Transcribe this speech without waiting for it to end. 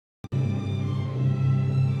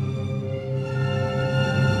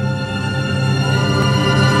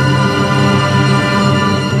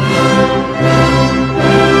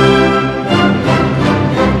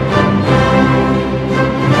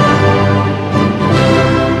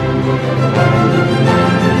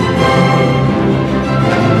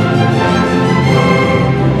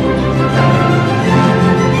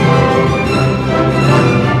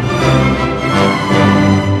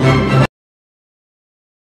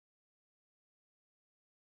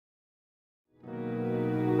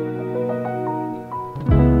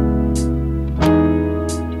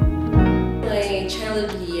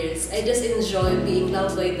enjoy being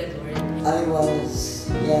loved by the Lord? I was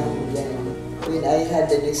young then, when I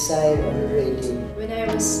had a desire already. When I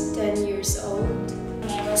was 10 years old.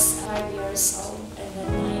 When I was 5 years old at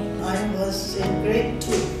that time. I was in grade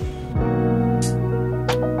 2.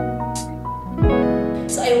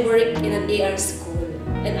 So I worked in an AR school,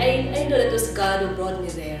 and I know that it was God who brought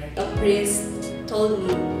me there. A priest told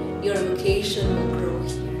me, your vocation will grow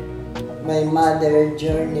here. My mother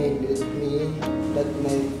journeyed with me, but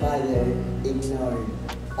my father ignored.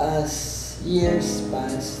 As years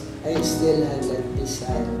passed, I still had that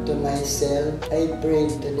desire. To myself, I prayed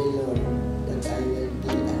to the Lord that I will be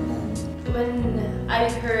a nun. When I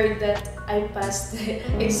heard that I passed the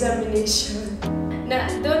examination,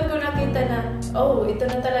 doon ko nakita na, oh, ito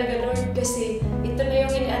na talaga Lord, kasi ito na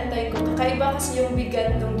yung iniantay ko. Kakaiba kasi yung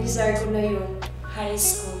bigat ng desire ko na yun. High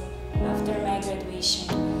school, after my graduation,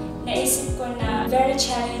 naisip ko na very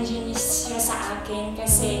challenging siya sa akin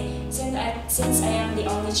kasi since I am the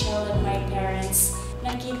only child of my parents,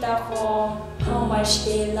 nakita ko how much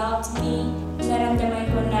they loved me.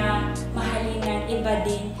 Naramdaman ko na mahalin ng iba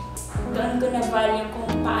din. Doon ko na-value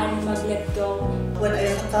kung paano mag-let go. When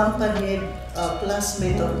I accompanied a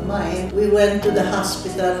classmate of mine, we went to the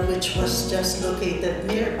hospital which was just located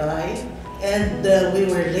nearby, and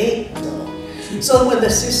we were late. So when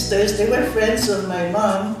the sisters, they were friends of my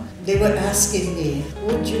mom, they were asking me,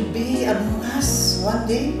 would you be among us one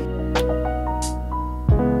day?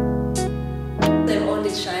 I'm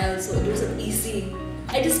only child, so it wasn't easy.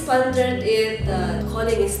 I just pondered it, the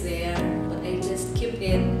calling is there, but I just kept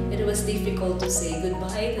it. It was difficult to say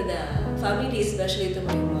goodbye to the family, especially to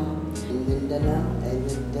my mom. In Mindanao, I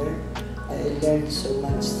went there. I learned so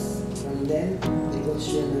much from them because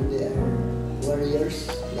they are warriors,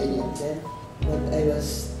 many of them. But I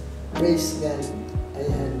was, praise God, I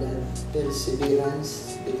had that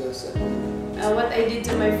perseverance because of it. What I did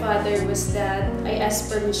to my father was that I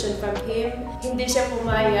asked permission from him. Hindi siya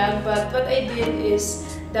pumayag, but what I did is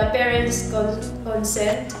the parents'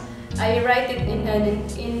 consent. I write it in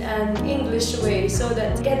an English way so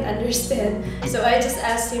that he can understand. So I just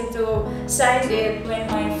asked him to sign it. When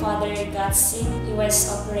my father got sick, he was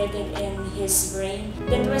operated in his brain.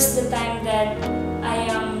 That was the time that I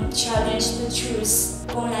am challenged to choose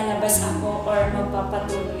kung lalabas ako or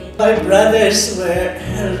magpapatuloy. My brothers were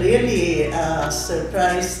really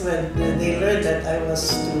surprised when they learned that I was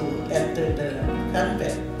to enter the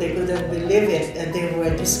convent. They couldn't believe it, and they were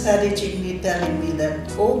discouraging me, telling me that,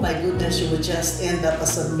 oh my goodness, you would just end up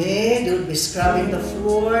as a maid, you would be scrubbing the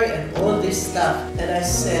floor and all this stuff. And I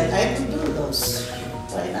said, I can do those.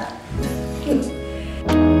 Why not?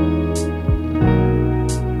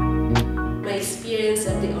 My experience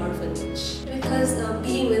at the orphanage. Because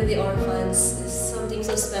being with the orphans is something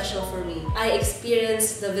so special for me. I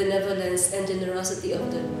experienced the benevolence and generosity of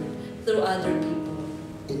the Lord through other people.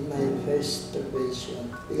 In my first vocation,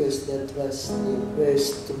 because that was the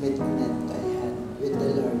first commitment I had with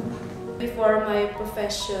the Lord. Before my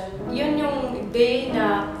profession, yun yung day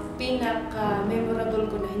na pinaka-memorable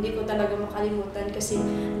ko na hindi ko talaga makalimutan kasi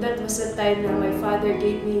that was the time na my father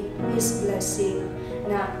gave me his blessing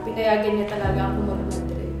na pinayagan niya talaga ako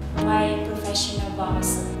mag-graduate. My professional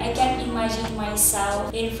vows. I can't imagine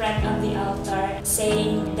myself in front of the altar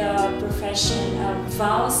saying the profession of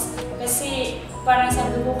vows kasi parang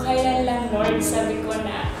sabi ko, kailan lang Lord, sabi ko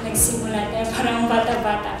na nagsimula tayo, parang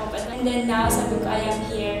bata-bata ako. And then now, sabi ko, I am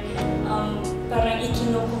here. Parang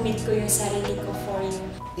ikinukumit ko yung sarili ko for you.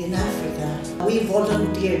 In Africa, we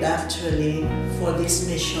volunteered actually for this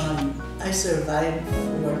mission. I survived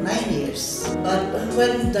for 9 years. But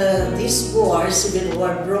when this war, civil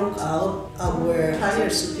war broke out, our higher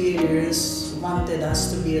superiors wanted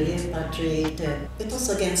us to be repatriated. It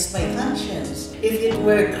was against my conscience. If it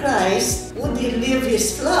were Christ, would he leave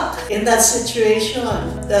his flock in that situation?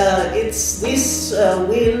 It's this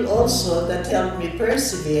will also that helped me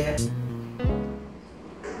persevere.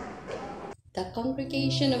 The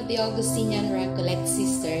congregation of the Augustinian Recollect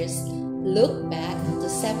Sisters look back to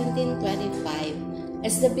 1725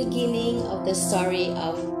 as the beginning of the story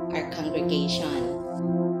of our congregation.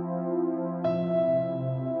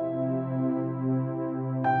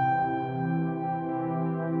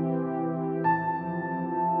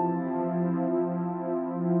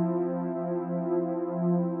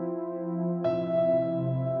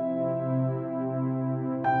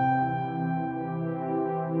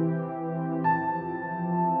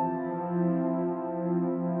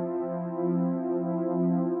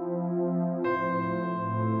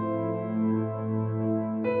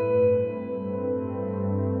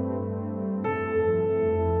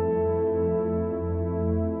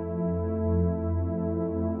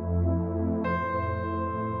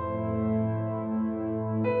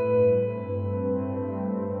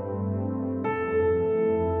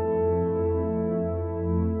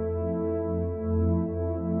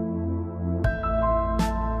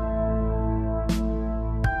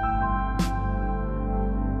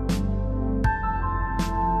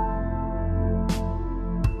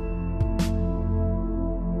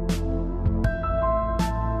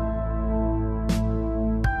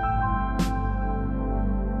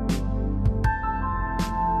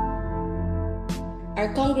 our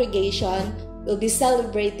congregation will be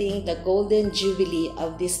celebrating the Golden Jubilee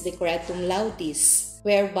of this Decretum Lautis,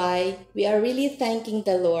 whereby we are really thanking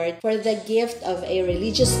the Lord for the gift of a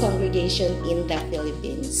religious congregation in the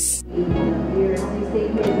Philippines.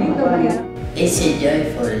 It's a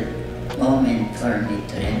joyful moment for me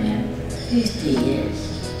to remember 50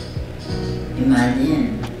 years.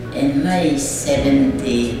 Imagine, in my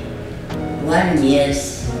 71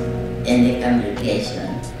 years in the congregation,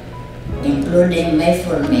 including my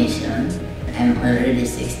formation, I'm already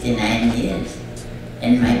 69 years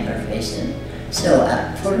in my profession. So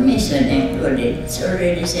formation included, it's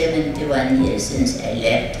already 71 years since I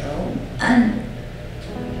left home. And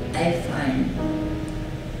I find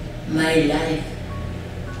my life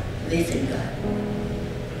with God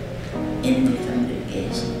in the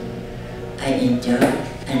congregation. I enjoy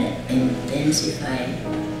and intensify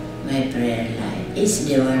my prayer life. It's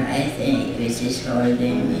the one I think which is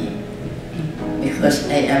holding me. Because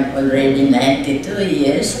I am already 92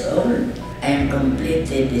 years old. I am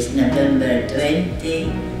completed this November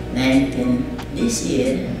 2019, this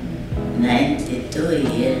year, 92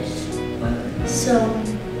 years old. So,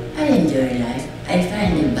 I enjoy life. I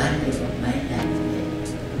find the value of my life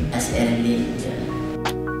as a religion.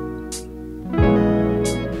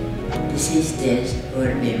 The sisters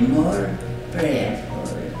will be more prayerful,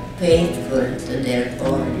 faithful to their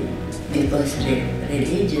calling, because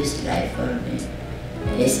religious life for me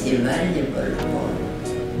is a valuable calling.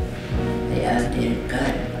 I have dear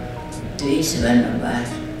God to each one of us.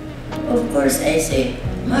 Of course, I say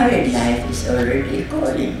married life is already a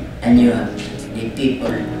calling, and you have the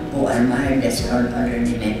people who are married, that's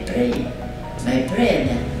already my prayer. My prayer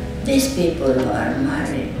that these people who are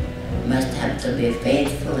married must have to be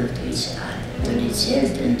faithful to each other, to the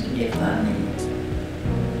children, to the family.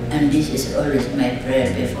 And this is always my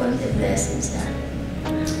prayer before the Blessed Son.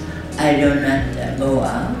 I do not go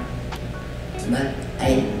out, but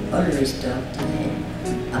I always talk to him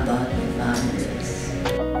about the families.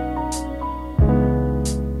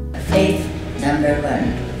 Faith, number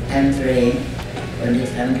one, I'm praying for the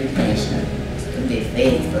congregation to be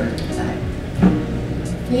faithful to God.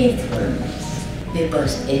 Faithfulness.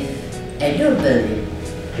 Because if I do believe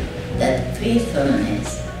that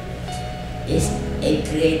faithfulness is a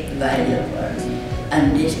great value for me.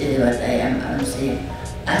 And this is what I am also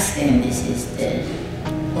asking the sisters,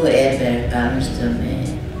 whoever comes to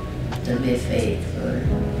me, to be faithful.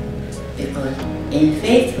 Because in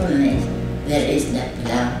faithfulness, there is that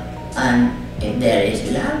love. And if there is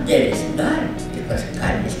love, there is God, because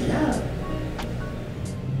God is love.